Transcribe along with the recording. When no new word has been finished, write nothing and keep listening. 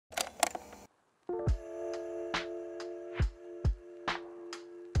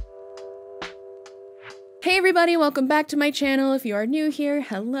Hey everybody, welcome back to my channel. If you are new here,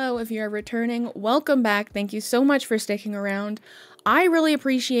 hello. If you are returning, welcome back. Thank you so much for sticking around. I really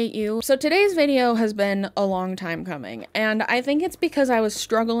appreciate you. So today's video has been a long time coming, and I think it's because I was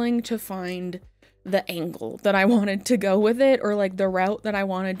struggling to find the angle that I wanted to go with it, or like the route that I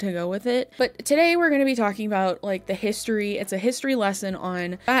wanted to go with it. But today we're going to be talking about like the history. It's a history lesson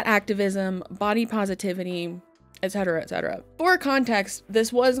on fat activism, body positivity, etc., etc. For context,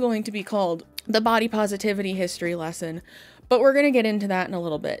 this was going to be called the body positivity history lesson, but we're going to get into that in a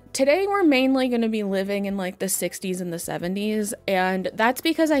little bit. Today, we're mainly going to be living in like the 60s and the 70s, and that's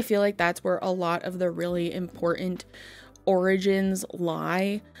because I feel like that's where a lot of the really important origins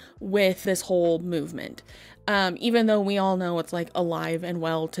lie with this whole movement. Even though we all know it's like alive and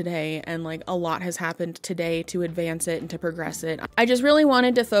well today, and like a lot has happened today to advance it and to progress it. I just really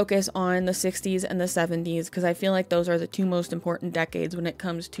wanted to focus on the 60s and the 70s because I feel like those are the two most important decades when it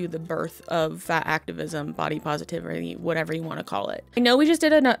comes to the birth of fat activism, body positivity, whatever you want to call it. I know we just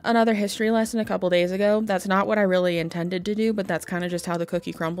did another history lesson a couple days ago. That's not what I really intended to do, but that's kind of just how the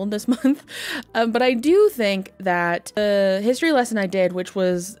cookie crumbled this month. But I do think that the history lesson I did, which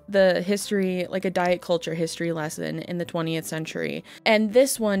was the history, like a diet culture history lesson in the 20th century, and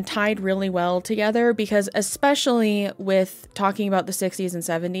this one tied really well together because especially with talking about the 60s and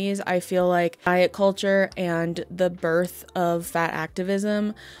 70s, I feel like diet culture and the birth of fat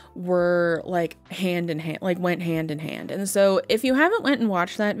activism were like hand in hand, like went hand in hand. And so if you haven't went and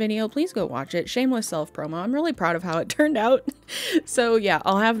watched that video, please go watch it. Shameless self promo. I'm really proud of how it turned out. So yeah,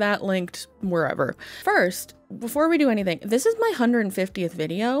 I'll have that linked wherever. First, before we do anything, this is my 150th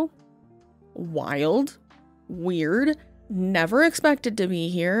video. Wild. Weird. Never expected to be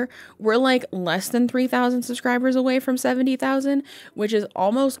here. We're like less than 3,000 subscribers away from 70,000, which is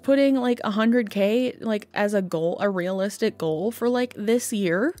almost putting like 100K like as a goal, a realistic goal for like this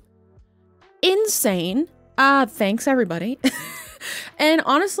year. Insane. Thanks everybody. And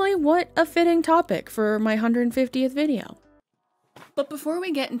honestly, what a fitting topic for my 150th video. But before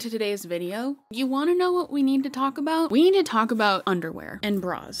we get into today's video, you want to know what we need to talk about? We need to talk about underwear and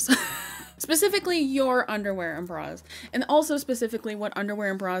bras. Specifically your underwear and bras, and also specifically what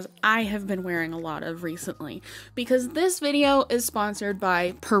underwear and bras I have been wearing a lot of recently, because this video is sponsored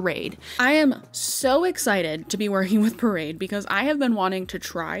by Parade. I am so excited to be working with Parade because I have been wanting to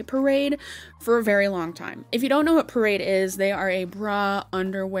try Parade for a very long time. If you don't know what Parade is, they are a bra,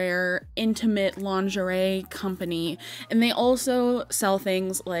 underwear, intimate lingerie company, and they also sell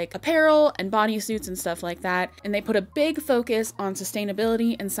things like apparel and bodysuits and stuff like that, and they put a big focus on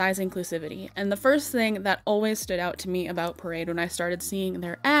sustainability and size inclusivity. And the first thing that always stood out to me about Parade when I started seeing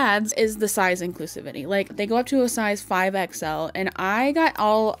their ads is the size inclusivity. Like, they go up to a size 5XL, and I got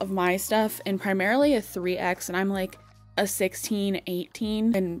all of my stuff in primarily a 3X, and I'm like a 16,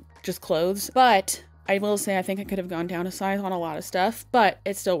 18, and just clothes. But I will say I think I could have gone down a size on a lot of stuff, but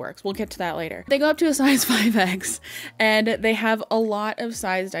it still works. We'll get to that later. They go up to a size 5X, and they have a lot of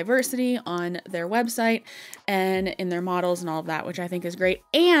size diversity on their website and in their models and all of that, which I think is great.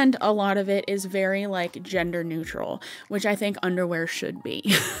 And a lot of it is very like gender neutral, which I think underwear should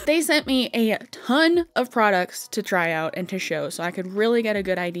be. They sent me a ton of products to try out and to show so I could really get a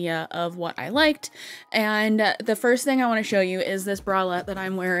good idea of what I liked. And the first thing I want to show you is this bralette that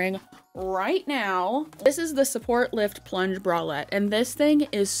I'm wearing right now. This is the Support Lift Plunge bralette, and this thing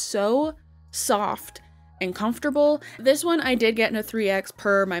is so soft and comfortable. This one I did get in a 3X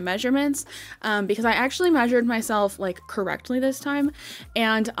per my measurements because I actually measured myself like correctly this time,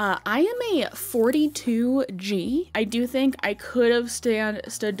 and I am a 42G. I do think I could have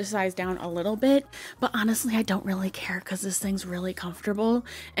stood to size down a little bit, but honestly I don't really care because this thing's really comfortable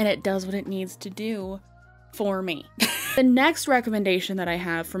and it does what it needs to do for me. The next recommendation that I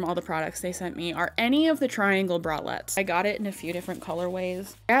have from all the products they sent me are any of the triangle bralettes. I got it in a few different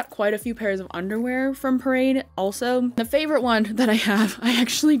colorways. I got quite a few pairs of underwear from Parade also. The favorite one that I have, I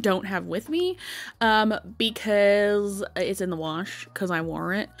actually don't have with me because it's in the wash because I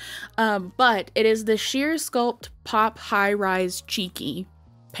wore it. But it is the Sheer Sculpt Pop High Rise Cheeky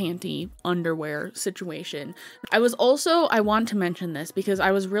panty underwear situation. I want to mention this because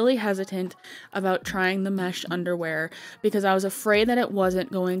I was really hesitant about trying the mesh underwear because I was afraid that it wasn't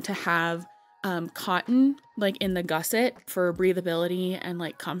going to have cotton like in the gusset for breathability and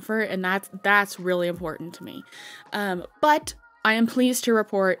like comfort, and that's really important to me. But I am pleased to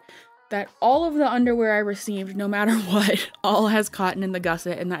report that all of the underwear I received, no matter what, all has cotton in the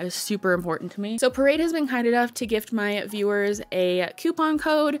gusset, and that is super important to me. So Parade has been kind enough to gift my viewers a coupon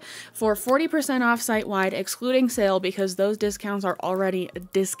code for 40% off site-wide, excluding sale, because those discounts are already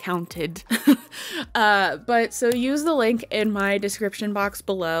discounted. But so use the link in my description box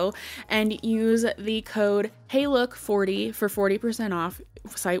below and use the code HeyLook40 for 40% off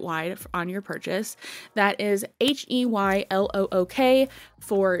site-wide on your purchase. That is HEYLOOK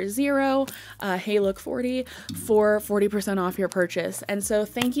 40, HeyLook40 for 40% off your purchase. And so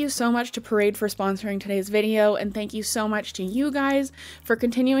thank you so much to Parade for sponsoring today's video, and thank you so much to you guys for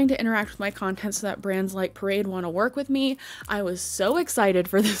continuing to interact with my content so that brands like Parade want to work with me. I was so excited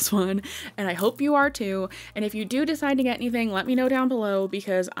for this one, and I hope you are too. And if you do decide to get anything, let me know down below,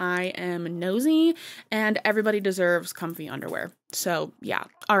 because I am nosy and everybody deserves comfy underwear. So yeah,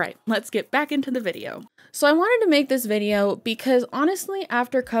 all right, let's get back into the video. So I wanted to make this video because honestly,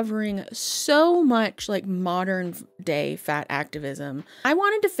 after covering so much like modern day fat activism, I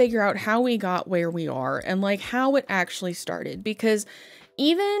wanted to figure out how we got where we are and like how it actually started, because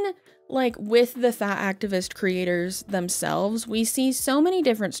even like with the fat activist creators themselves, we see so many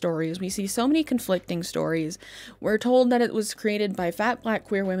different stories. We see so many conflicting stories. We're told that it was created by fat black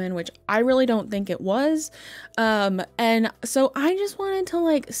queer women, which I really don't think it was. And so I just wanted to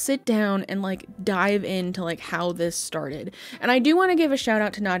like sit down and like dive into like how this started. And I do want to give a shout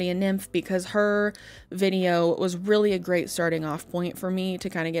out to Nadia Nymph, because her video was really a great starting off point for me to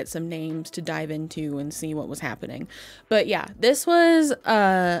kind of get some names to dive into and see what was happening. But yeah, this was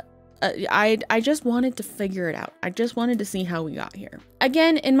I just wanted to figure it out. I just wanted to see how we got here.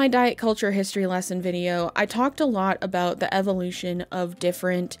 Again, in my diet culture history lesson video, I talked a lot about the evolution of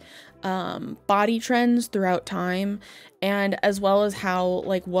different body trends throughout time, and as well as how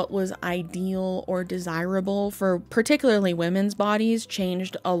like what was ideal or desirable for particularly women's bodies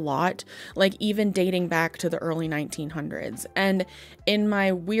changed a lot, like even dating back to the early 1900s. And in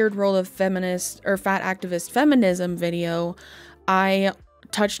my Weird World of Feminist or Fat Activist Feminism video, I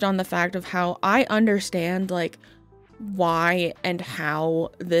touched on the fact of how I understand like why and how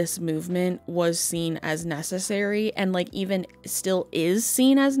this movement was seen as necessary, and like even still is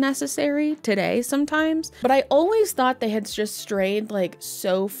seen as necessary today sometimes. But I always thought they had just strayed like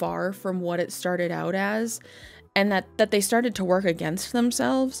so far from what it started out as, and that they started to work against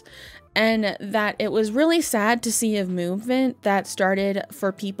themselves. And that it was really sad to see a movement that started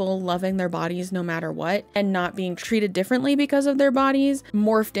for people loving their bodies no matter what and not being treated differently because of their bodies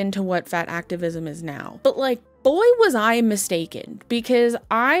morphed into what fat activism is now. But like, boy, was I mistaken, because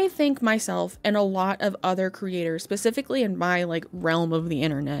I think myself and a lot of other creators, specifically in my like realm of the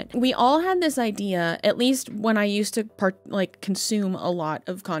internet, we all had this idea, at least when I used to consume a lot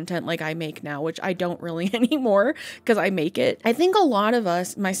of content like I make now, which I don't really anymore because I make it. I think a lot of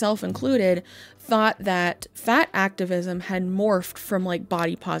us, myself included, thought that fat activism had morphed from like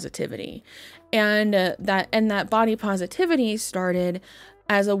body positivity, and that body positivity started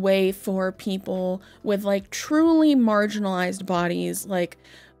as a way for people with like truly marginalized bodies, like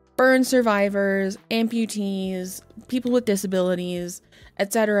burn survivors, amputees, people with disabilities,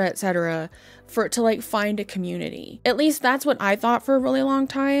 etc., for it to like find a community. At least that's what I thought for a really long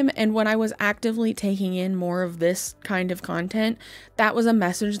time. And when I was actively taking in more of this kind of content, that was a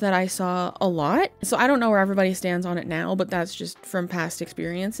message that I saw a lot. So I don't know where everybody stands on it now, but that's just from past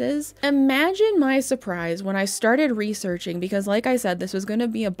experiences. Imagine my surprise when I started researching, because like I said, this was going to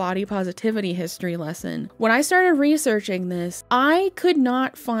be a body positivity history lesson. When I started researching this, I could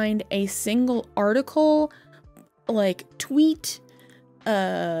not find a single article, like tweet,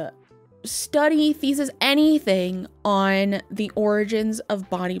 study, thesis, anything on the origins of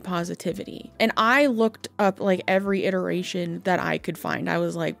body positivity. And I looked up like every iteration that I could find. I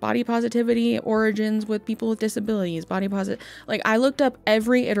was like, body positivity origins with people with disabilities, like I looked up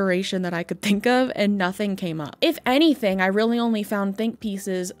every iteration that I could think of and nothing came up. If anything, I really only found think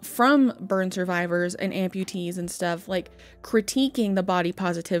pieces from burn survivors and amputees and stuff, like critiquing the body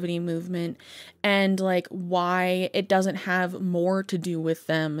positivity movement and like why it doesn't have more to do with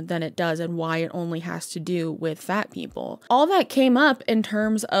them than it does, and why it only has to do with fat people. All that came up in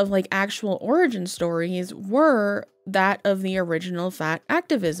terms of like actual origin stories were that of the original fat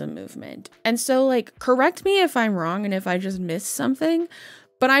activism movement. And so like, correct me if I'm wrong and if I just missed something,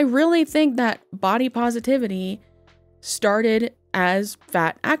 but I really think that body positivity started as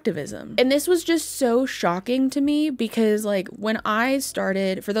fat activism. And this was just so shocking to me, because like when I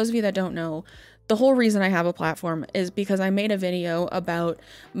started, for those of you that don't know, the whole reason I have a platform is because I made a video about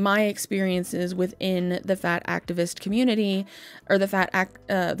my experiences within the fat activist community, or the fat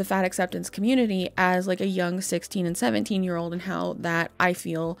acceptance community, as like a young 16 and 17-year-old, and how that, I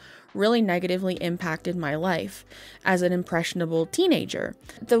feel, really negatively impacted my life as an impressionable teenager.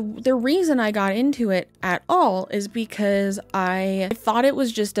 The reason I got into it at all is because I thought it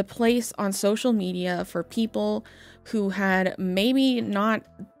was just a place on social media for people who had maybe not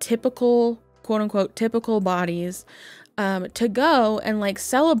typical, quote unquote, typical bodies, to go and like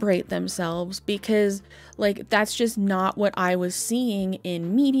celebrate themselves, because like that's just not what I was seeing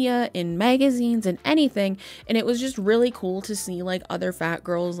in media, in magazines, and anything. And it was just really cool to see like other fat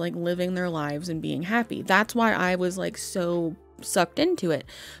girls like living their lives and being happy. That's why I was like so sucked into it.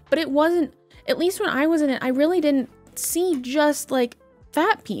 But it wasn't, at least when I was in it, I really didn't see just like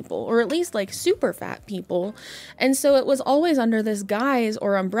fat people, or at least like super fat people. And so it was always under this guise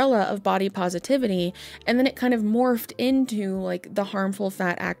or umbrella of body positivity, and then it kind of morphed into like the harmful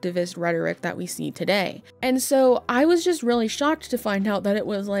fat activist rhetoric that we see today. And so I was just really shocked to find out that it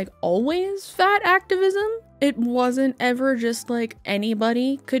was like always fat activism. It wasn't ever just like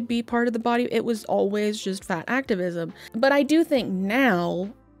anybody could be part of the body. It was always just fat activism. But I do think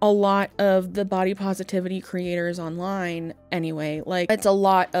now a lot of the body positivity creators online anyway, like it's a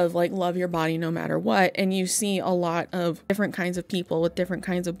lot of like love your body no matter what, and you see a lot of different kinds of people with different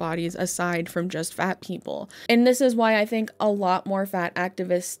kinds of bodies aside from just fat people. And this is why I think a lot more fat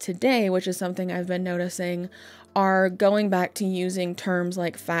activists today, which is something I've been noticing, are going back to using terms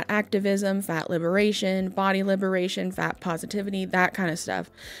like fat activism, fat liberation, body liberation, fat positivity, that kind of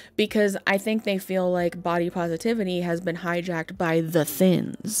stuff, because I think they feel like body positivity has been hijacked by the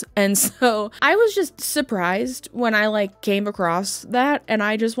thins. And so I was just surprised when I like came across that, and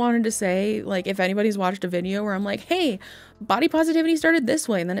I just wanted to say, like, if anybody's watched a video where I'm like, hey, body positivity started this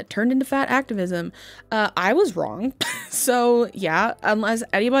way and then it turned into fat activism, I was wrong. So yeah, unless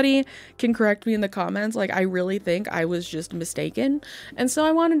anybody can correct me in the comments, like I really think I was just mistaken. And so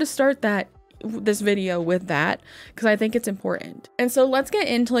I wanted to start this video with that, because I think it's important. And so let's get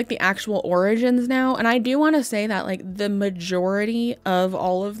into like the actual origins now. And I do want to say that like the majority of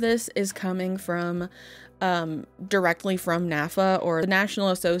all of this is coming from directly from NAFA, or the National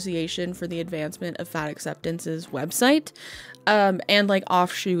Association for the Advancement of Fat Acceptance's website, and like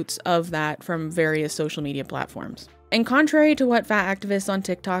offshoots of that from various social media platforms. And contrary to what fat activists on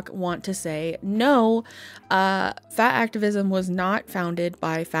TikTok want to say, no, fat activism was not founded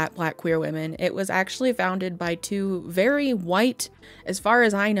by fat Black queer women. It was actually founded by two very white, as far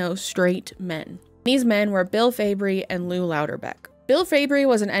as I know, straight men. These men were Bill Fabry and Lou Louderbeck. Bill Fabry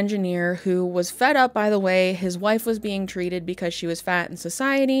was an engineer who was fed up by the way his wife was being treated because she was fat in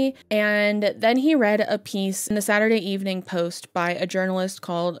society, and then he read a piece in the Saturday Evening Post by a journalist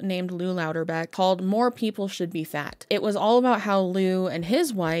named Lou Louderbeck called "More People Should Be Fat." It was all about how Lou and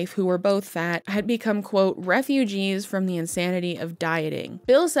his wife, who were both fat, had become, quote, refugees from the insanity of dieting.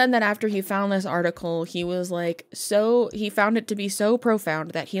 Bill said that after he found this article, he was like, he found it to be so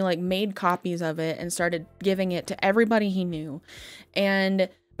profound that he like made copies of it and started giving it to everybody he knew.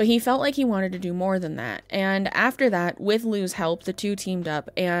 But he felt like he wanted to do more than that. And after that, with Lou's help, the two teamed up,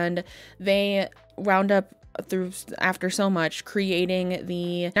 and they wound up after so much, creating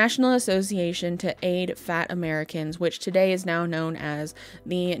the National Association to Aid Fat Americans, which today is now known as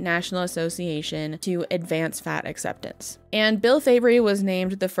the National Association to Advance Fat Acceptance. And Bill Fabry was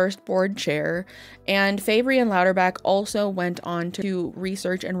named the first board chair, and Fabry and Louderbeck also went on to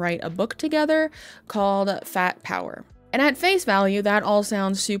research and write a book together called Fat Power. And at face value, that all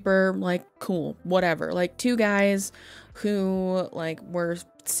sounds super, like, cool, whatever. Like, two guys who, like, were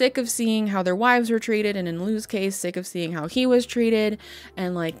sick of seeing how their wives were treated, and in Lou's case, sick of seeing how he was treated,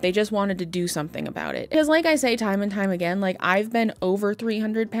 and, like, they just wanted to do something about it. Because, like I say time and time again, like, I've been over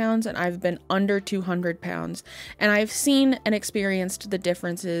 300 pounds, and I've been under 200 pounds, and I've seen and experienced the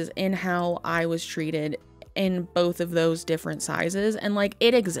differences in how I was treated in both of those different sizes, and like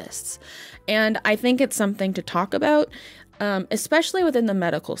it exists. And I think it's something to talk about, especially within the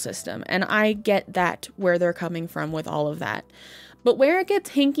medical system. And I get that, where they're coming from with all of that. But where it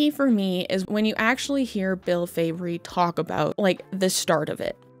gets hinky for me is when you actually hear Bill Fabry talk about like the start of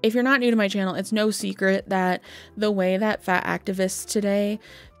it. If you're not new to my channel, it's no secret that the way that fat activists today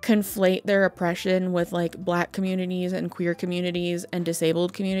conflate their oppression with like Black communities and queer communities and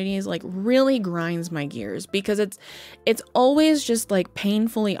disabled communities like really grinds my gears, because it's always just like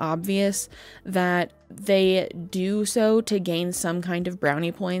painfully obvious that they do so to gain some kind of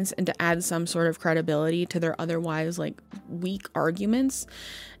brownie points and to add some sort of credibility to their otherwise like weak arguments.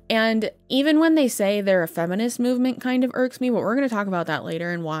 And even when they say they're a feminist movement kind of irks me, but we're going to talk about that later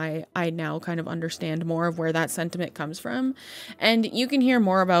and why I now kind of understand more of where that sentiment comes from. And you can hear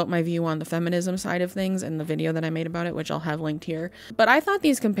more about my view on the feminism side of things in the video that I made about it, which I'll have linked here. But I thought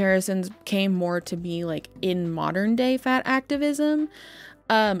these comparisons came more to be like in modern day fat activism.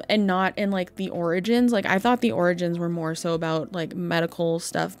 And not in like the origins. Like I thought the origins were more so about like medical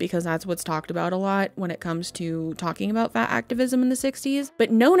stuff because that's what's talked about a lot when it comes to talking about fat activism in the 60s.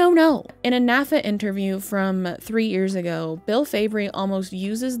 But no. In a NAFA interview from 3 years ago, Bill Fabry almost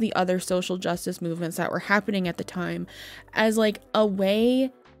uses the other social justice movements that were happening at the time as like a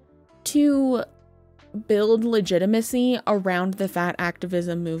way to build legitimacy around the fat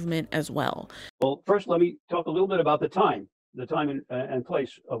activism movement as well. Well, first, let me talk a little bit about the time and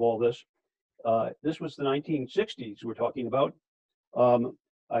place of all this. This was the 1960s we're talking about.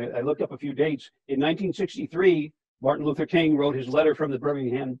 I looked up a few dates. In 1963, Martin Luther King wrote his letter from the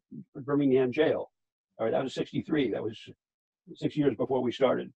Birmingham jail. All right, that was 63. That was 6 years before we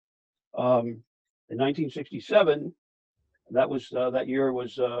started. In 1967, that year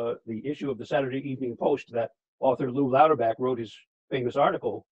was the issue of the Saturday Evening Post that author Lou Lauterbach wrote his famous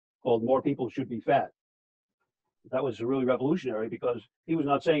article called "More People Should Be Fat." That was really revolutionary because he was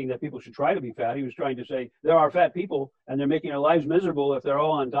not saying that people should try to be fat. He was trying to say there are fat people and they're making their lives miserable if they're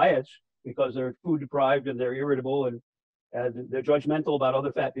all on diets because they're food deprived and they're irritable and they're judgmental about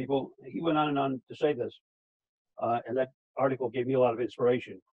other fat people. He went on and on to say this. And that article gave me a lot of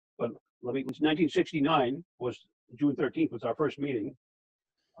inspiration. But 1969 was June 13th was our first meeting.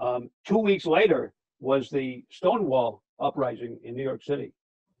 2 weeks later was the Stonewall uprising in New York City,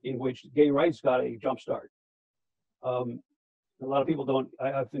 in which gay rights got a jump start. A lot of people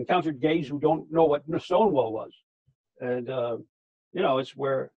I've encountered gays who don't know what Stonewall was. And, it's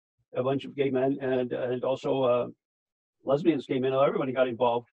where a bunch of gay men and also lesbians came in. Everybody got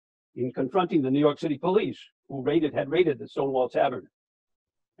involved in confronting the New York City police who had raided the Stonewall Tavern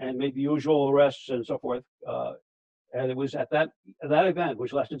and made the usual arrests and so forth. And it was at that event,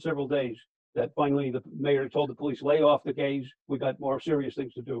 which lasted several days, that finally the mayor told the police, lay off the gays. We got more serious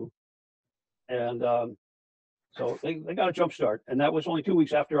things to do. And, so they got a jump start, and that was only 2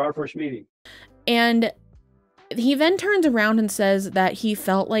 weeks after our first meeting. And he then turns around and says that he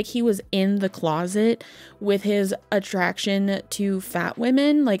felt like he was in the closet with his attraction to fat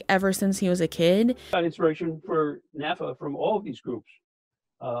women, like ever since he was a kid. Got inspiration for NAFA from all of these groups.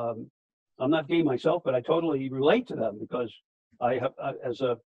 I'm not gay myself, but I totally relate to them because I have, as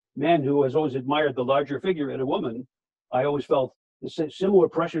a man who has always admired the larger figure in a woman, I always felt the similar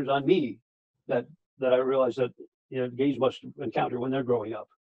pressures on me that I realized that gays must encounter when they're growing up.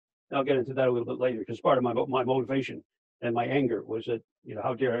 And I'll get into that a little bit later because part of my motivation and my anger was that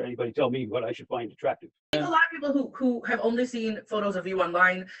how dare anybody tell me what I should find attractive. A lot of people who have only seen photos of you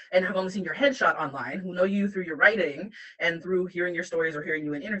online and have only seen your headshot online, who know you through your writing and through hearing your stories or hearing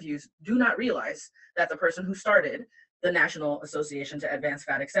you in interviews, do not realize that the person who started the National Association to Advance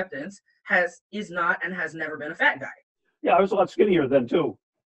Fat Acceptance is not and has never been a fat guy. Yeah, I was a lot skinnier then too.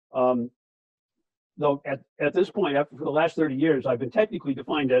 Though at this point, for the last 30 years, I've been technically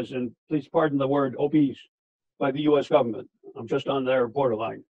defined as, and please pardon the word, obese by the U.S. government. I'm just on their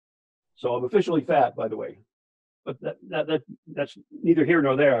borderline. So I'm officially fat, by the way. But that's neither here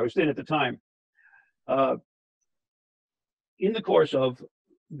nor there. I was thin at the time. In the course of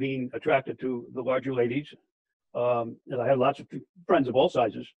being attracted to the larger ladies, and I had lots of friends of all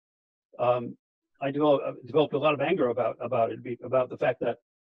sizes, I developed a lot of anger about the fact that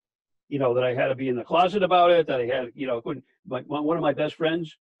that I had to be in the closet about it, that I had, one of my best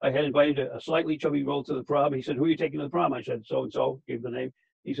friends, I had invited a slightly chubby girl to the prom. He said, who are you taking to the prom? I said, so-and-so, gave the name.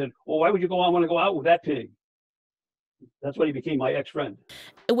 He said, well, why would you want to go out with that pig? That's when he became my ex-friend.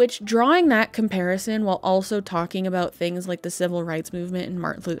 Which, drawing that comparison while also talking about things like the civil rights movement and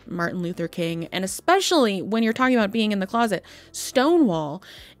Martin Luther King, and especially when you're talking about being in the closet, Stonewall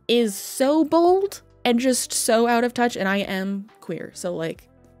is so bold and just so out of touch, and I am queer, so like,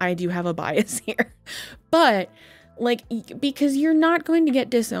 I do have a bias here, but like, because you're not going to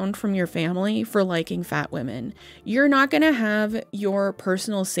get disowned from your family for liking fat women. You're not going to have your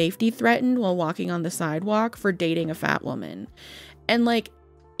personal safety threatened while walking on the sidewalk for dating a fat woman. And like,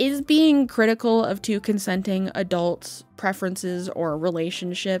 is being critical of two consenting adults' preferences or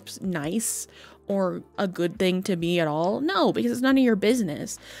relationships nice or a good thing to be at all? No, because it's none of your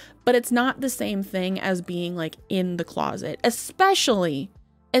business. But it's not the same thing as being like in the closet, especially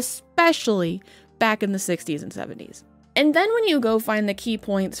back in the 60s and 70s. And then when you go find the key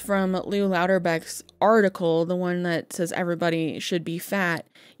points from Lou Lauterbach's article, the one that says everybody should be fat,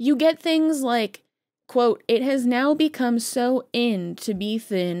 you get things like, quote, "It has now become so in to be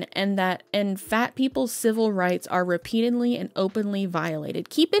thin and fat people's civil rights are repeatedly and openly violated."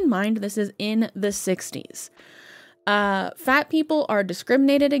 Keep in mind, this is in the 60s. Fat people are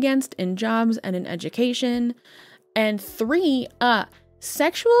discriminated against in jobs and in education. And 3,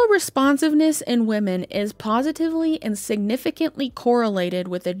 sexual responsiveness in women is positively and significantly correlated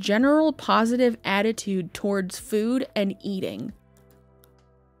with a general positive attitude towards food and eating.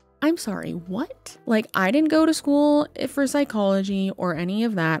 I'm sorry, what? Like, I didn't go to school for psychology or any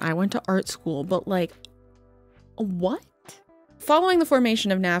of that. I went to art school, but like, what? Following the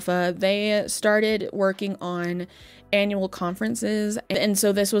formation of NAFA, they started working on annual conferences. And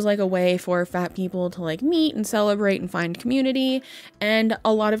so this was like a way for fat people to like meet and celebrate and find community, and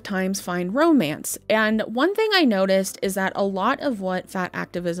a lot of times find romance. And one thing I noticed is that a lot of what fat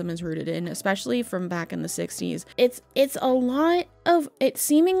activism is rooted in, especially from back in the 60s, it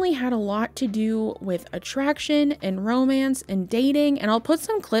seemingly had a lot to do with attraction and romance and dating. And I'll put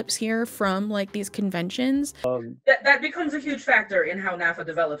some clips here from like these conventions. That becomes a huge factor in how NAFA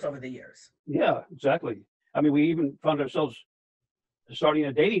develops over the years. Yeah, exactly. I mean, we even found ourselves starting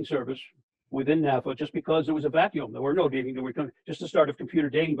a dating service within NAFA just because there was a vacuum. There were no dating. There were just the start of computer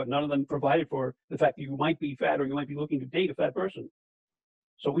dating, but none of them provided for the fact that you might be fat or you might be looking to date a fat person.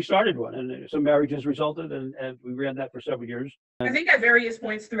 So we started one, and some marriages resulted, and we ran that for several years. I think at various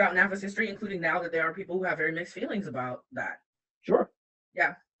points throughout NAFA's history, including now, that there are people who have very mixed feelings about that. Sure.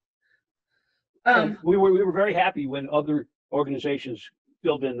 Yeah. We were very happy when other organizations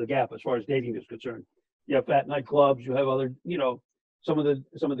filled in the gap as far as dating is concerned. You have fat nightclubs, you have other, some of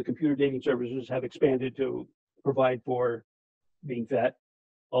the computer dating services have expanded to provide for being fat.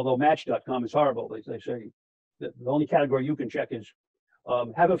 Although Match.com is horrible, they say the only category you can check is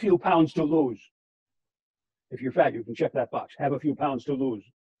have a few pounds to lose. If you're fat, you can check that box. Have a few pounds to lose.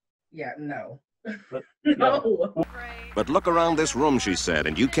 Yeah, no. But, No. yeah. But look around this room, she said,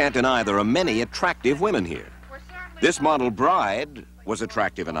 and you can't deny there are many attractive women here. This model bride was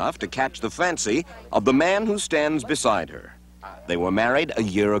attractive enough to catch the fancy of the man who stands beside her. They were married a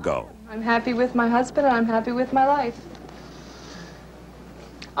year ago. I'm happy with my husband, and I'm happy with my life.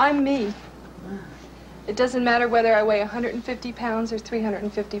 I'm me. It doesn't matter whether I weigh 150 pounds or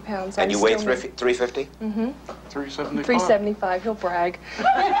 350 pounds. And you weigh 350? Mm-hmm. 375? 375, he'll brag.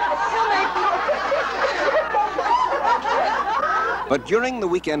 But during the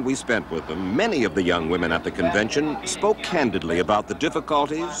weekend we spent with them, many of the young women at the convention spoke candidly about the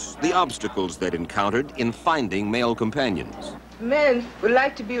difficulties, the obstacles they'd encountered in finding male companions. Men would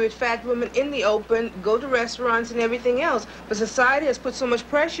like to be with fat women in the open, go to restaurants and everything else, but society has put so much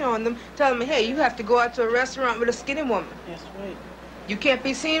pressure on them, telling them, hey, you have to go out to a restaurant with a skinny woman. That's right. You can't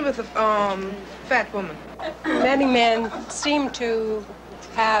be seen with a fat woman. Many men seem to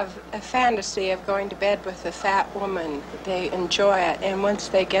have a fantasy of going to bed with a fat woman. They enjoy it, and once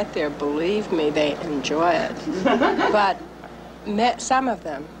they get there, believe me, they enjoy it. But some of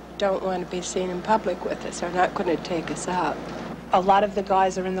them don't want to be seen in public with us. They're not going to take us out. A lot of the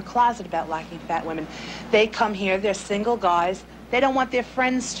guys are in the closet about liking fat women. They come here, they're single guys. They don't want their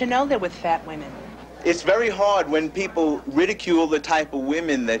friends to know they're with fat women. It's very hard when people ridicule the type of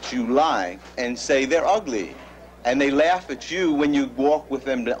women that you like and say they're ugly. And they laugh at you when you walk with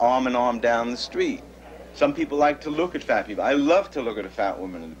them arm in arm down the street. Some people like to look at fat people. I love to look at a fat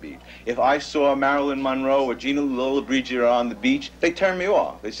woman on the beach. If I saw Marilyn Monroe or Gina Lollobrigida on the beach, they turn me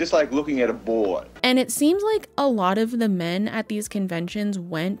off. It's just like looking at a board. And it seems like a lot of the men at these conventions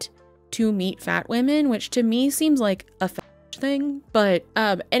went to meet fat women, which to me seems like a thing. But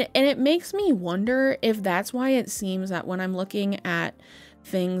and it makes me wonder if that's why it seems that when I'm looking at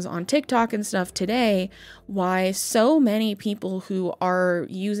things on TikTok and stuff today, why so many people who are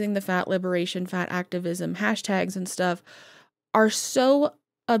using the fat liberation, fat activism hashtags and stuff are so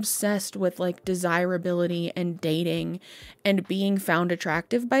obsessed with like desirability and dating and being found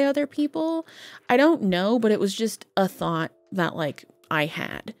attractive by other people. I don't know, but it was just a thought that like I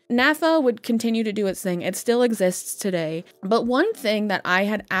had. NAFA would continue to do its thing. It still exists today. But one thing that I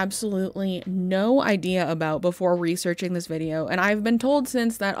had absolutely no idea about before researching this video, and I've been told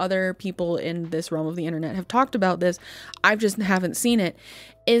since that other people in this realm of the internet have talked about this, I just haven't seen it,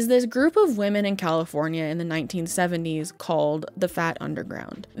 is this group of women in California in the 1970s called the Fat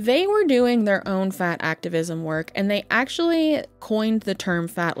Underground. They were doing their own fat activism work, and they actually coined the term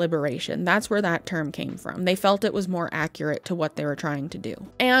fat liberation. That's where that term came from. They felt it was more accurate to what they were trying to do.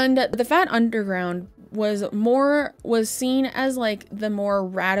 And the Fat Underground was seen as like the more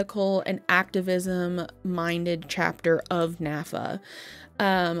radical and activism minded chapter of NAFA.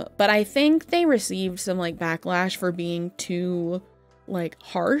 But I think they received some like backlash for being too like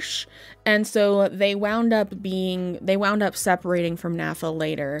harsh, and so they wound up separating from NAFA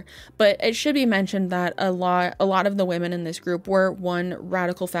later. But it should be mentioned that a lot of the women in this group were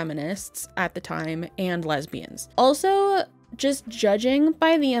radical feminists at the time and lesbians. Also, just judging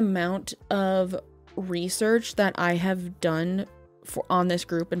by the amount of research that I have done on this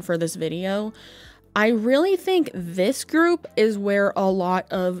group and for this video, I really think this group is where a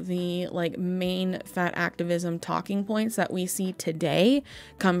lot of the like main fat activism talking points that we see today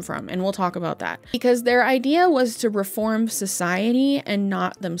come from, and we'll talk about that. Because their idea was to reform society and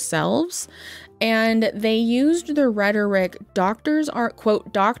not themselves, and they used the rhetoric, doctors are,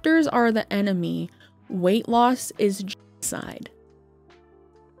 quote, doctors are the enemy, weight loss is genocide.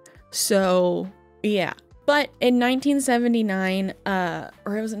 So yeah. But in 1979,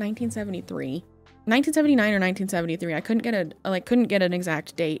 or it was 1973, 1979 or 1973, I couldn't get an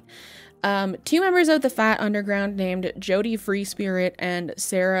exact date. Two members of the Fat Underground named Jody Freespirit and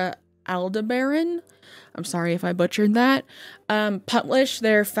Sarah Aldebaran, I'm sorry if I butchered that, published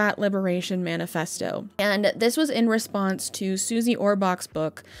their Fat Liberation Manifesto. And this was in response to Susie Orbach's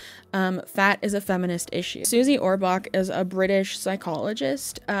book, Fat is a Feminist Issue. Susie Orbach is a British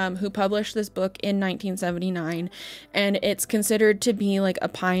psychologist who published this book in 1979, and it's considered to be like a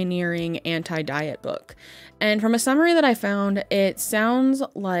pioneering anti-diet book. And from a summary that I found, it sounds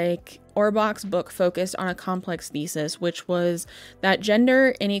like Orbach's book focused on a complex thesis, which was that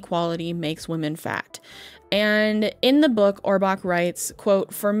gender inequality makes women fat. And in the book, Orbach writes,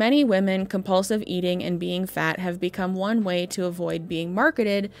 quote, "For many women, compulsive eating and being fat have become one way to avoid being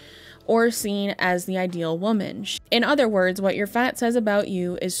marketed or seen as the ideal woman. In other words, what your fat says about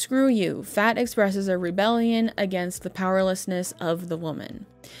you is screw you. Fat expresses a rebellion against the powerlessness of the woman."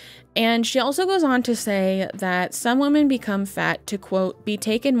 And she also goes on to say that some women become fat to, quote, be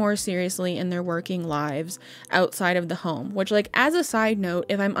taken more seriously in their working lives outside of the home, which, like, as a side note,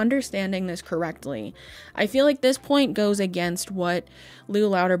 if I'm understanding this correctly, I feel like this point goes against what Lou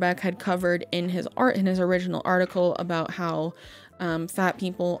Lauterbach had covered in his original article about how fat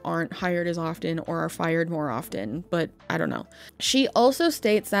people aren't hired as often or are fired more often, but I don't know. She also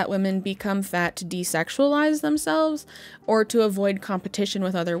states that women become fat to desexualize themselves or to avoid competition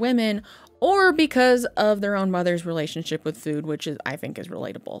with other women, or because of their own mother's relationship with food, which is, I think, is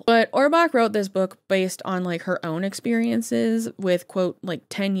relatable. But Orbach wrote this book based on like her own experiences with, quote, like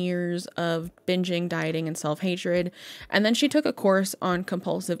 10 years of binging, dieting, and self-hatred. And then she took a course on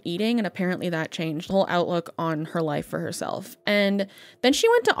compulsive eating, and apparently that changed the whole outlook on her life for herself. And then she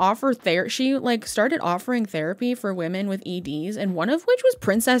went to offer she like started offering therapy for women with EDs, and one of which was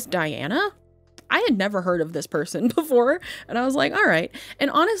Princess Diana. I had never heard of this person before, and I was like, all right. And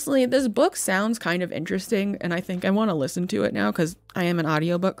honestly, this book sounds kind of interesting, and I think I want to listen to it now because I am an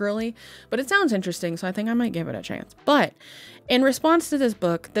audiobook girly, but it sounds interesting, so I think I might give it a chance. But in response to this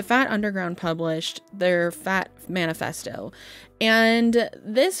book, the Fat Underground published their Fat Manifesto, and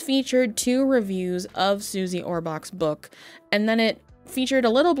this featured 2 reviews of Susie Orbach's book, and then it featured a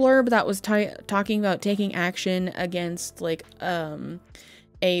little blurb that was talking about taking action against, like,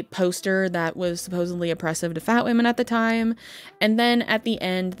 a poster that was supposedly oppressive to fat women at the time. And then at the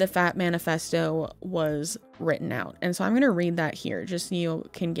end, the Fat Manifesto was written out. And so I'm going to read that here just so you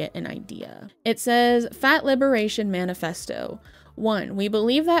can get an idea. It says, Fat Liberation Manifesto. 1. We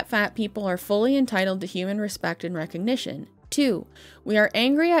believe that fat people are fully entitled to human respect and recognition. 2. We are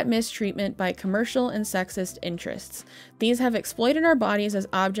angry at mistreatment by commercial and sexist interests. These have exploited our bodies as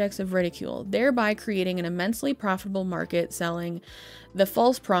objects of ridicule, thereby creating an immensely profitable market selling the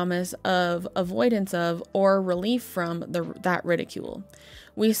false promise of avoidance of or relief from that ridicule.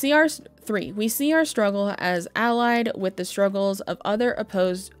 3. We see our struggle as allied with the struggles of other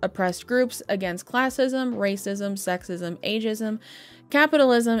oppressed groups against classism, racism, sexism, ageism,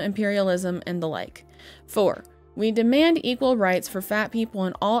 capitalism, imperialism, and the like. 4. We demand equal rights for fat people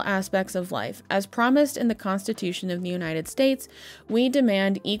in all aspects of life. As promised in the Constitution of the United States, we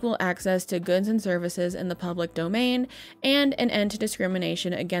demand equal access to goods and services in the public domain and an end to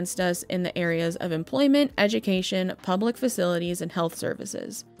discrimination against us in the areas of employment, education, public facilities, and health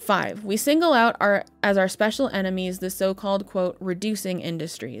services. 5. We single out as our special enemies the so-called, quote, reducing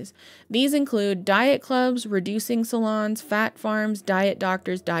industries. These include diet clubs, reducing salons, fat farms, diet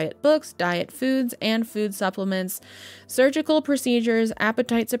doctors, diet books, diet foods, and food supplements, supplements, surgical procedures,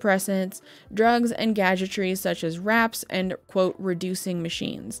 appetite suppressants, drugs, and gadgetry such as wraps and, quote, reducing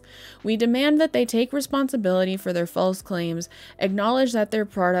machines. We demand that they take responsibility for their false claims, acknowledge that their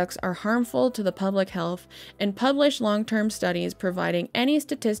products are harmful to the public health, and publish long-term studies providing any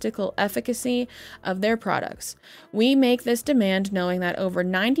statistical efficacy of their products. We make this demand knowing that over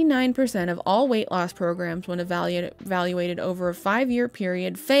 99% of all weight loss programs, when evaluated over a 5-year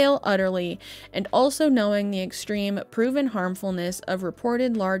period, fail utterly, and also knowing the extreme proven harmfulness of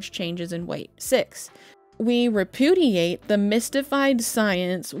reported large changes in weight. 6. We repudiate the mystified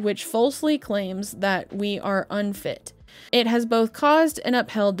science which falsely claims that we are unfit. It has both caused and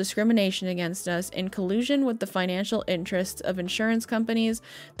upheld discrimination against us in collusion with the financial interests of insurance companies,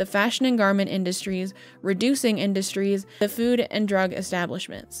 the fashion and garment industries, reducing industries, the food and drug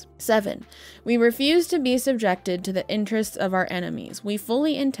establishments. 7. We refuse to be subjected to the interests of our enemies. We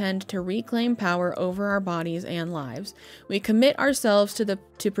fully intend to reclaim power over our bodies and lives. We commit ourselves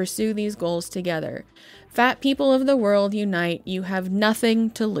to pursue these goals together. Fat people of the world, unite. You have nothing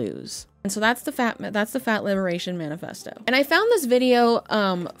to lose. And so that's the Fat Liberation Manifesto. And I found this video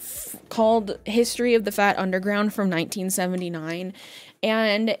called History of the Fat Underground from 1979.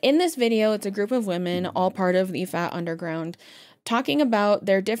 And in this video, it's a group of women, all part of the Fat Underground, talking about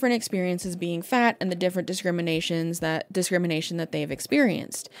their different experiences being fat and the different discrimination that they've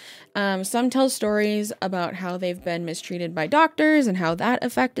experienced. Some tell stories about how they've been mistreated by doctors and how that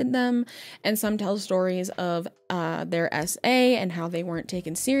affected them, and some tell stories of their SA and how they weren't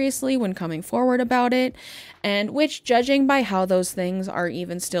taken seriously when coming forward about it, and which, judging by how those things are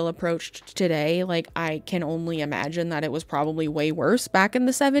even still approached today, like, I can only imagine that it was probably way worse back in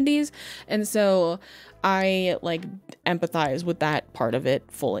the 70s, and so I empathize with that part of it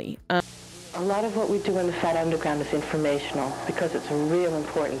fully. A lot of what we do in the Fat Underground is informational because it's real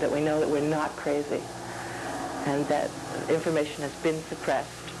important that we know that we're not crazy and that information has been suppressed.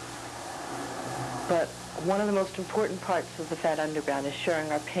 But one of the most important parts of the Fat Underground is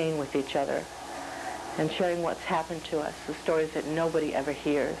sharing our pain with each other and sharing what's happened to us, the stories that nobody ever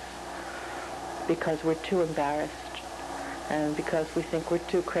hears because we're too embarrassed and because we think we're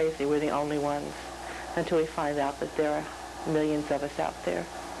too crazy, we're the only ones, until we find out that there are millions of us out there.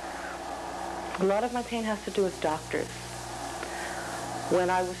 A lot of my pain has to do with doctors. When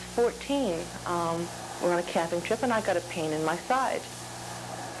I was 14, we were on a camping trip and I got a pain in my side.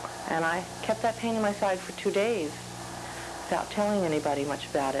 And I kept that pain in my side for 2 days without telling anybody much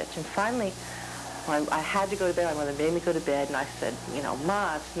about it. And finally, I had to go to bed. My mother made me go to bed and I said, you know,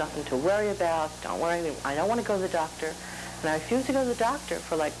 Ma, it's nothing to worry about. Don't worry, I don't want to go to the doctor. And I refused to go to the doctor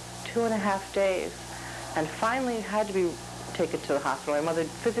for like 2.5 days. And finally had to be taken to the hospital. My mother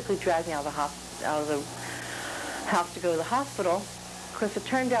physically dragged me out of the house to go to the hospital. Of course, it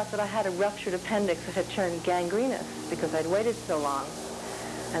turned out that I had a ruptured appendix that had turned gangrenous because I'd waited so long.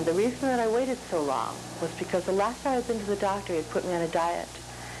 And the reason that I waited so long was because the last time I'd been to the doctor, he had put me on a diet,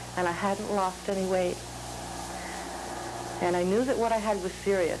 and I hadn't lost any weight. And I knew that what I had was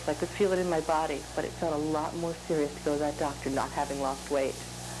serious. I could feel it in my body, but it felt a lot more serious to go to that doctor not having lost weight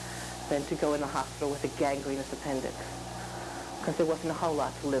than to go in the hospital with a gangrenous appendix, because there wasn't a whole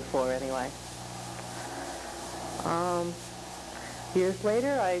lot to live for anyway. Years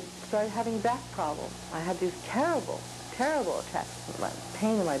later, I started having back problems. I had these terrible, terrible attacks of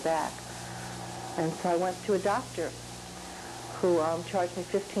pain in my back. And so I went to a doctor who charged me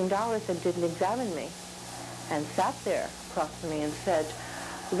 $15 and didn't examine me and sat there across from me and said,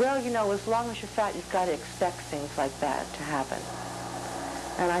 well, you know, as long as you're fat, you've got to expect things like that to happen.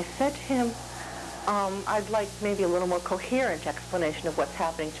 And I said to him, I'd like maybe a little more coherent explanation of what's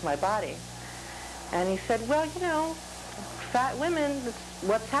happening to my body. And he said, well, you know, fat women,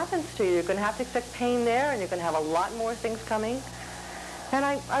 what happens to you? You're going to have to expect pain there, and you're going to have a lot more things coming. And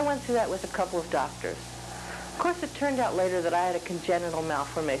I went through that with a couple of doctors. Of course, it turned out later that I had a congenital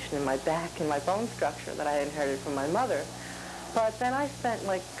malformation in my back and my bone structure that I inherited from my mother. But then I spent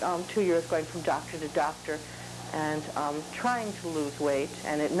like 2 years going from doctor to doctor and trying to lose weight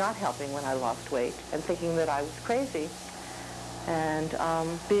and it not helping when I lost weight and thinking that I was crazy and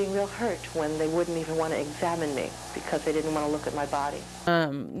being real hurt when they wouldn't even want to examine me because they didn't want to look at my body.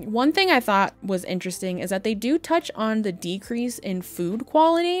 One thing I thought was interesting is that they do touch on the decrease in food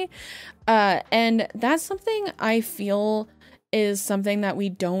quality, and that's something I feel is something that we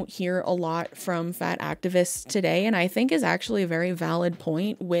don't hear a lot from fat activists today, and I think is actually a very valid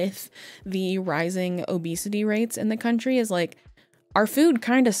point with the rising obesity rates in the country, is like, our food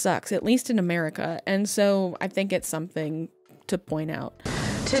kind of sucks, at least in America, and so I think it's something to point out.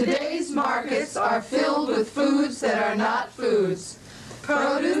 Today's markets are filled with foods that are not foods.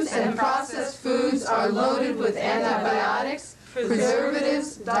 Produce and processed foods are loaded with antibiotics,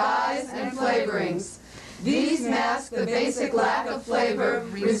 preservatives, dyes, and flavorings. These mask the basic lack of flavor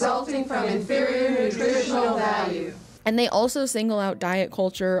resulting from inferior nutritional value. And they also single out diet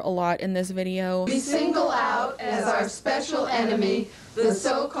culture a lot in this video. We single out as our special enemy the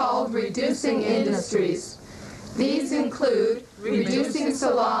so-called reducing industries. These include reducing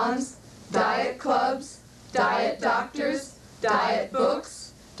salons, diet clubs, diet doctors, diet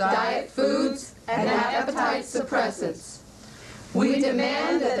books, diet foods, and appetite suppressants. We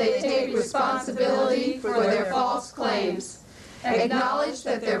demand that they take responsibility for their false claims, acknowledge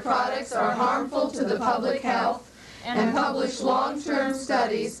that their products are harmful to the public health, and publish long-term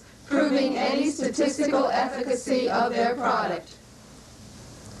studies proving any statistical efficacy of their product.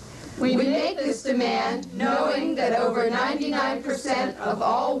 We make this demand knowing that over 99% of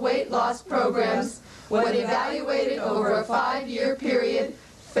all weight loss programs, when evaluated over a 5-year period,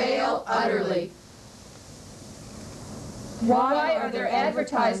 fail utterly. Why are their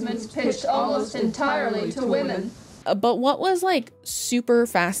advertisements pitched almost entirely to women? But what was like super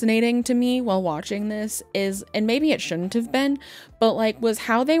fascinating to me while watching this is, and maybe it shouldn't have been, but like was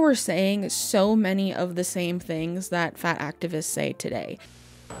how they were saying so many of the same things that fat activists say today.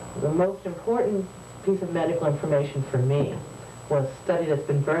 The most important piece of medical information for me was a study that's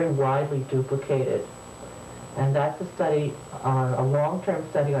been very widely duplicated. And that's a study on a long-term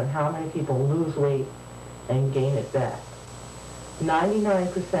study on how many people lose weight and gain it back.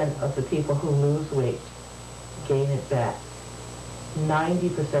 99% of the people who lose weight gain it back.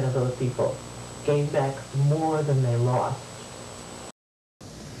 90% of those people gain back more than they lost.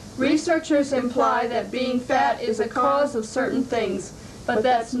 Researchers imply that being fat is a cause of certain things, but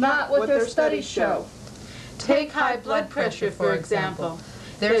that's not what their studies show. Take high blood pressure, for example.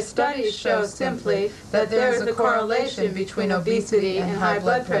 Their studies show simply that there is a correlation between obesity and high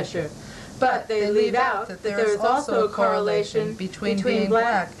blood pressure. But they leave out that there is also a correlation between being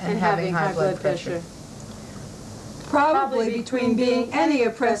black and having high blood pressure. Probably between being any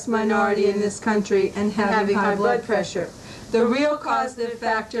oppressed minority in this country and having high blood pressure. The real causative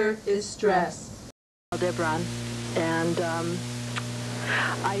factor is stress. Debron, and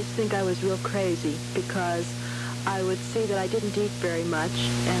I used to think I was real crazy because I would see that I didn't eat very much,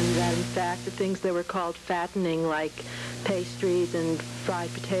 and that in fact the things that were called fattening, like pastries and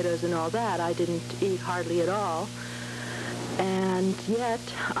fried potatoes and all that, I didn't eat hardly at all, and yet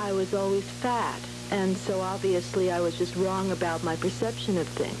I was always fat. And so obviously I was just wrong about my perception of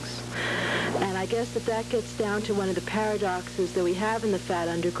things. And I guess that gets down to one of the paradoxes that we have in the fat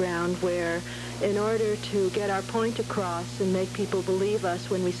underground, where in order to get our point across and make people believe us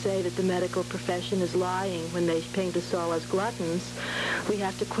when we say that the medical profession is lying when they paint us all as gluttons, we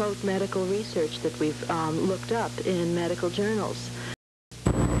have to quote medical research that we've looked up in medical journals.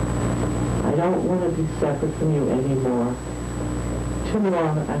 I don't want to be separate from you anymore. Too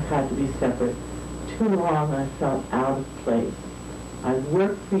long I've had to be separate. Too long I felt out of place. I've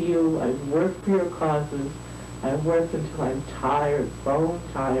worked for you, I've worked for your causes, I've worked until I'm tired, bone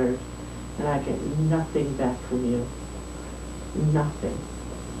tired, and I get nothing back from you. Nothing.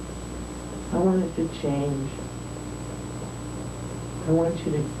 I wanted to change. I want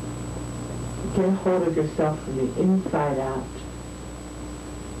you to get a hold of yourself from the inside out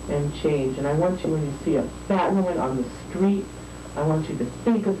and change. And I want you, when you see a fat woman on the street, I want you to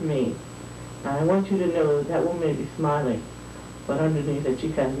think of me. And I want you to know that that woman may be smiling, but underneath it she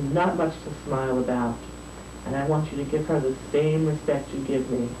has not much to smile about. And I want you to give her the same respect you give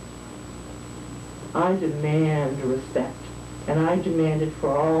me. I demand respect, and I demand it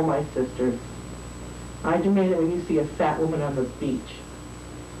for all my sisters. I demand it when you see a fat woman on the beach,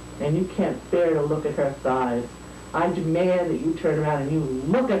 and you can't bear to look at her thighs. I demand that you turn around and you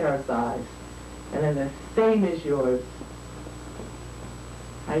look at her thighs, and they're the same as yours.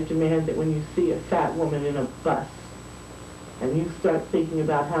 I demand that when you see a fat woman in a bus, and you start thinking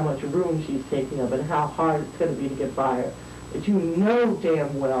about how much room she's taking up and how hard it's going to be to get by her, that you know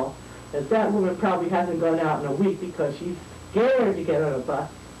damn well that that woman probably hasn't gone out in a week because she's scared to get on a bus,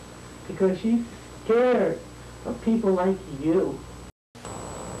 because she's scared of people like you.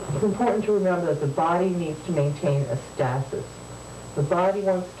 It's important to remember that the body needs to maintain a stasis. The body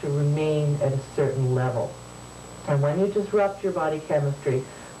wants to remain at a certain level. And when you disrupt your body chemistry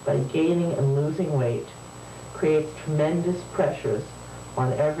by gaining and losing weight, creates tremendous pressures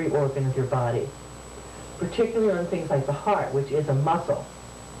on every organ of your body, particularly on things like the heart, which is a muscle.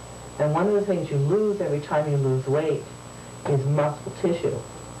 And one of the things you lose every time you lose weight is muscle tissue,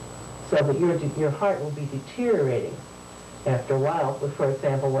 so that your heart will be deteriorating after a while, with, for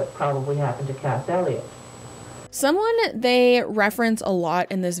example, what probably happened to Cass Elliot. Someone they reference a lot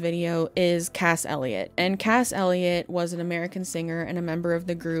in this video is Cass Elliot, and Cass Elliot was an American singer and a member of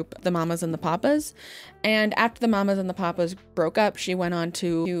the group The Mamas and the Papas. And after the Mamas and the Papas broke up, she went on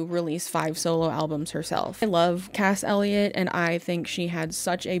to release 5 solo albums herself. I love Cass Elliot, and I think she had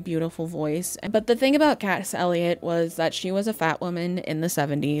such a beautiful voice. But the thing about Cass Elliot was that she was a fat woman in the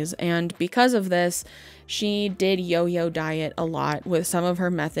 70s, and because of this, she did yo-yo diet a lot, with some of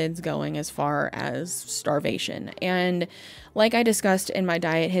her methods going as far as starvation. And like I discussed in my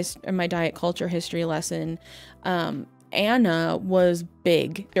diet culture history lesson, Anna was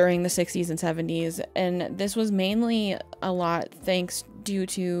big during the 60s and 70s, and this was mainly a lot thanks due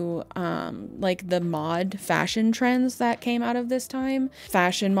to like the mod fashion trends that came out of this time.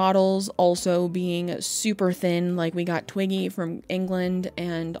 Fashion models also being super thin, like we got Twiggy from England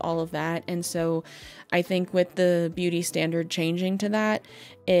and all of that. And so I think with the beauty standard changing to that,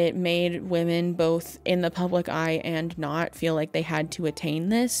 it made women both in the public eye and not feel like they had to attain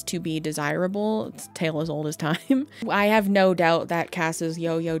this to be desirable. It's a tale as old as time. I have no doubt that Cass's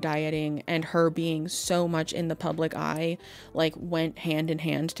yo-yo dieting and her being so much in the public eye like went hand in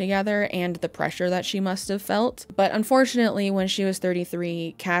hand together, and the pressure that she must have felt. But unfortunately, when she was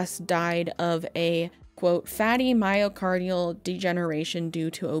 33, Cass died of a quote, fatty myocardial degeneration due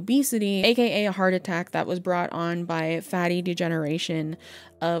to obesity, aka a heart attack that was brought on by fatty degeneration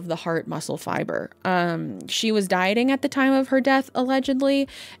of the heart muscle fiber. She was dieting at the time of her death, allegedly,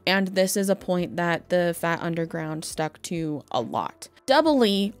 and this is a point that the Fat Underground stuck to a lot.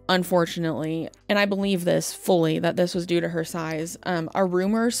 Doubly, unfortunately, and I believe this fully, that this was due to her size, a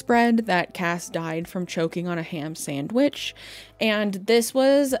rumor spread that Cass died from choking on a ham sandwich, and this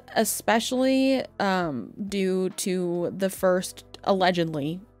was especially due to the first,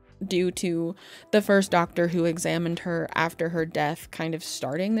 allegedly, due to the first doctor who examined her after her death kind of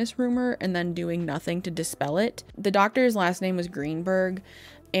starting this rumor and then doing nothing to dispel it. The doctor's last name was Greenberg,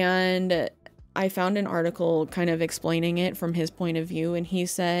 and I found an article kind of explaining it from his point of view, and he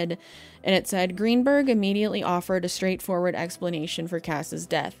said, and it said, Greenberg immediately offered a straightforward explanation for Cass's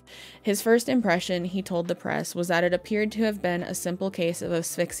death. His first impression, he told the press, was that it appeared to have been a simple case of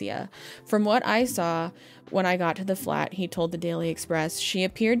asphyxia. From what I saw when I got to the flat, he told the Daily Express, she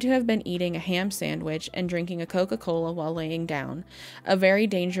appeared to have been eating a ham sandwich and drinking a Coca-Cola while laying down. A very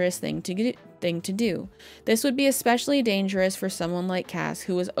dangerous thing to do. This would be especially dangerous for someone like Cass,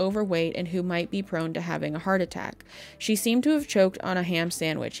 who was overweight and who might be prone to having a heart attack. She seemed to have choked on a ham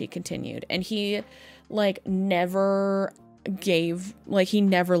sandwich, he continued, and he never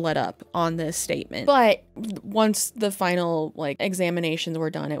let up on this statement. But once the final examinations were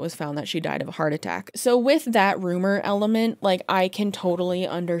done, it was found that she died of a heart attack. So with that rumor element, I can totally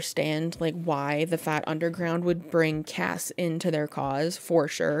understand why the Fat Underground would bring Cass into their cause, for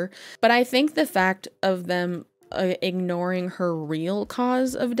sure. But I think the fact of them ignoring her real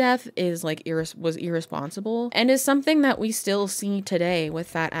cause of death is was irresponsible, and is something that we still see today with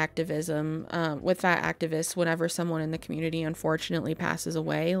fat activism, with fat activists. Whenever someone in the community unfortunately passes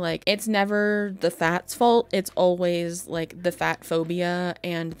away, it's never the fat's fault, it's always the fat phobia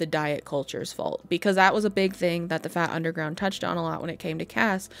and the diet culture's fault, because that was a big thing that the Fat Underground touched on a lot when it came to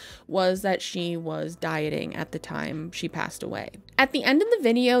Cass, was that she was dieting at the time she passed away. At the end of the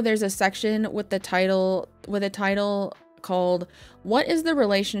video, there's a section with a title called "What is the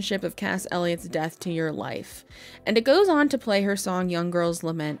relationship of Cass Elliott's death to your life?" And it goes on to play her song Young Girl's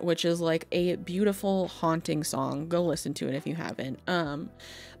Lament, which is a beautiful, haunting song. Go listen to it if you haven't.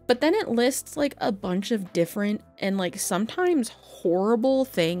 But then it lists a bunch of different and sometimes horrible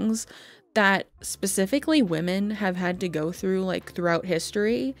things that specifically women have had to go through throughout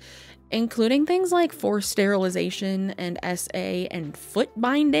history, including things like forced sterilization and SA and foot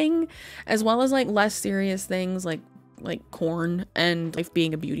binding, as well as less serious things like corn and life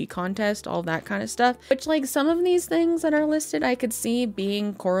being a beauty contest, all that kind of stuff. Which some of these things that are listed I could see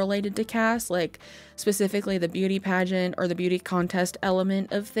being correlated to Cass, specifically the beauty pageant or the beauty contest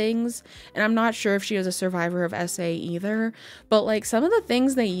element of things. And I'm not sure if she was a survivor of SA either, but some of the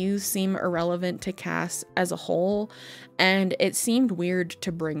things they use seem irrelevant to Cass as a whole, and it seemed weird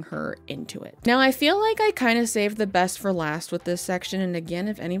to bring her into it. Now, I feel like I kind of saved the best for last with this section, and again,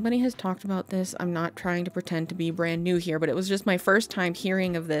 if anybody has talked about this, I'm not trying to pretend to be brand new here, but it was just my first time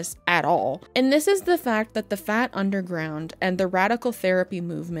hearing of this at all. And this is the fact that the Fat Underground and the radical therapy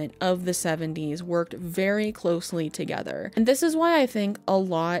movement of the 70s worked very closely together. And this is why I think a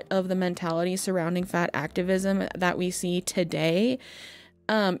lot of the mentality surrounding fat activism that we see today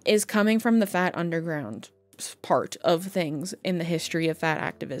is coming from the Fat Underground part of things in the history of fat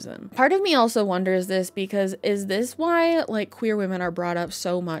activism. Part of me also wonders this because is this why like queer women are brought up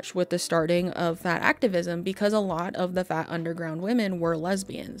so much with the starting of fat activism? Because a lot of the fat underground women were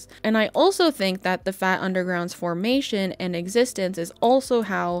lesbians. And I also think that the fat underground's formation and existence is also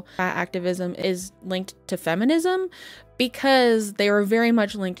how fat activism is linked to feminism, because they were very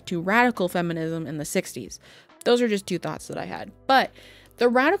much linked to radical feminism in the 60s. Those are just two thoughts that I had. But the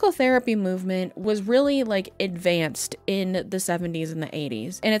radical therapy movement was really like advanced in the 70s and the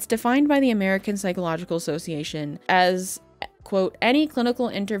 80s, and it's defined by the American Psychological Association as, quote, any clinical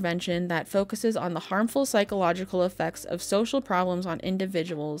intervention that focuses on the harmful psychological effects of social problems on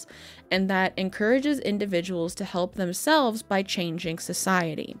individuals and that encourages individuals to help themselves by changing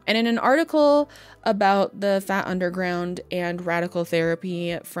society. And in an article about the fat underground and radical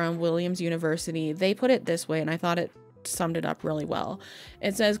therapy from Williams University, they put it this way, and I thought it summed it up really well.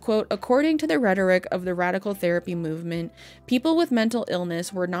 It says, quote, according to the rhetoric of the radical therapy movement, people with mental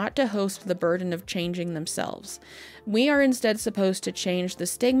illness were not to host the burden of changing themselves. We are instead supposed to change the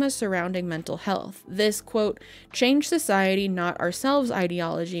stigma surrounding mental health. This, quote, change society, not ourselves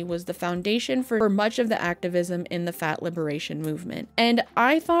ideology was the foundation for much of the activism in the fat liberation movement. And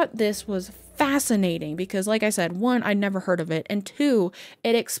I thought this was fascinating because, like I said, one, I'd never heard of it, and two,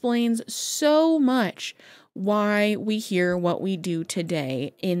 it explains so much why we hear what we do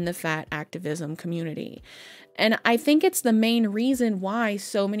today in the fat activism community. And I think it's the main reason why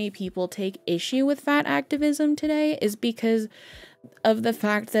so many people take issue with fat activism today is because of the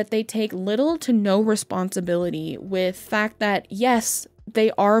fact that they take little to no responsibility with the fact that, yes,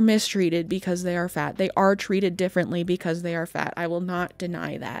 they are mistreated because they are fat. They are treated differently because they are fat. I will not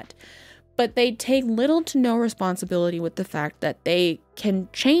deny that. But they take little to no responsibility with the fact that they can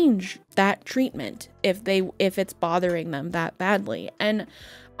change that treatment if it's bothering them that badly. And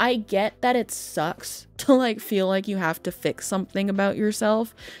I get that it sucks to like feel like you have to fix something about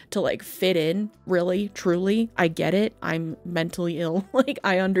yourself to like fit in, really, truly. I get it. I'm mentally ill. Like,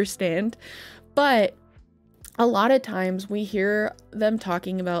 I understand. But a lot of times we hear them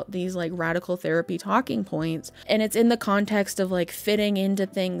talking about these like radical therapy talking points, and it's in the context of like fitting into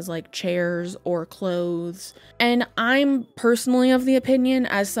things like chairs or clothes. And I'm personally of the opinion,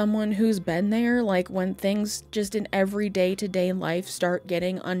 as someone who's been there, like when things just in every day-to-day life start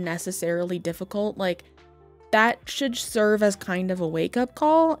getting unnecessarily difficult, like that should serve as kind of a wake-up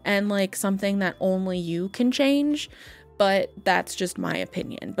call and like something that only you can change. But that's just my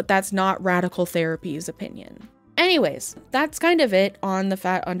opinion. But that's not radical therapy's opinion. Anyways, that's kind of it on the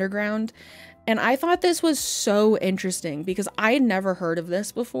fat underground. And I thought this was so interesting because I had never heard of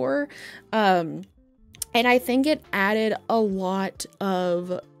this before. And I think it added a lot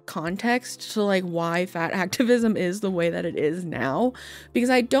of context to like why fat activism is the way that it is now, because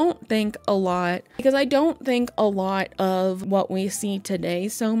I don't think a lot of what we see today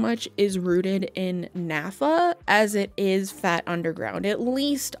so much is rooted in NAFA as it is fat underground, at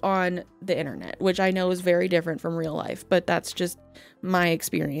least on the internet, which I know is very different from real life, but that's just my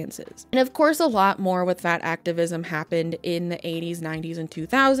experiences. And of course, a lot more with fat activism happened in the 80s, 90s, and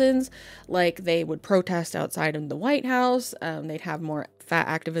 2000s. Like they would protest outside of the White House. They'd have more fat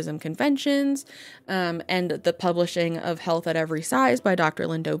activism conventions, and the publishing of Health at Every Size by Dr.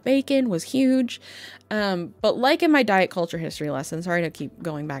 Lindo Bacon was huge. But like in my diet culture history lesson, sorry to keep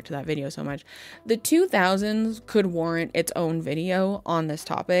going back to that video so much, the 2000s could warrant its own video on this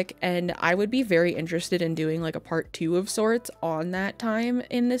topic, and I would be very interested in doing like a part 2 of sorts on that time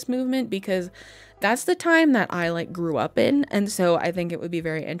in this movement, because that's the time that I like grew up in, and so I think it would be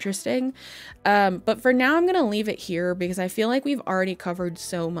very interesting. But for now, I'm gonna leave it here because I feel like we've already covered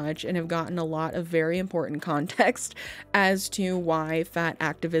so much and have gotten a lot of very important context as to why fat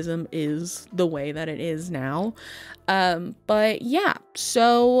activism is the way that it is now. But yeah,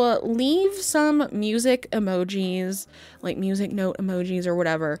 so leave some music emojis, like music note emojis or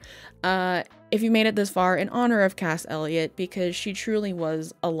whatever, if you made it this far, in honor of Cass Elliot, because she truly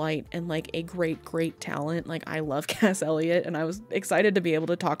was a light and like a great talent. Like, I love Cass Elliot, and I was excited to be able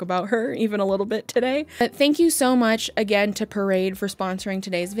to talk about her even a little bit today. But thank you so much again to Parade for sponsoring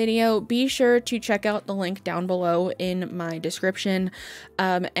today's video. Be sure to check out the link down below in my description,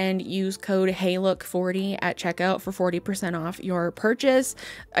 and use code HeyLook40 at checkout for 40% off your purchase.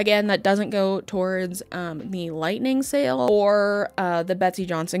 Again, that doesn't go towards the lightning sale or the Betsy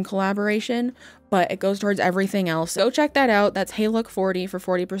Johnson collaboration, but it goes towards everything else. So go check that out. That's HeyLook40 for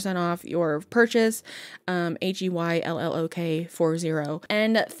 40% off your purchase. HeyLook40.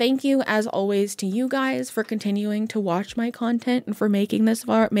 And thank you as always to you guys for continuing to watch my content and for making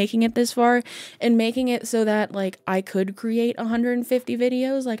it this far and making it so that like I could create 150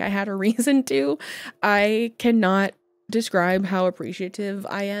 videos like I had a reason to. I cannot describe how appreciative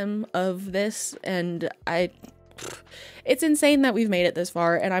I am of this, and it's insane that we've made it this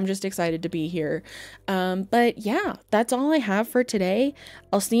far, and I'm just excited to be here. But yeah, that's all I have for today.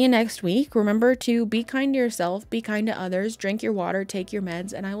 I'll see you next week. Remember to be kind to yourself, be kind to others, drink your water, take your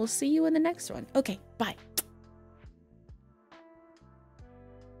meds, and I will see you in the next one. Okay, bye.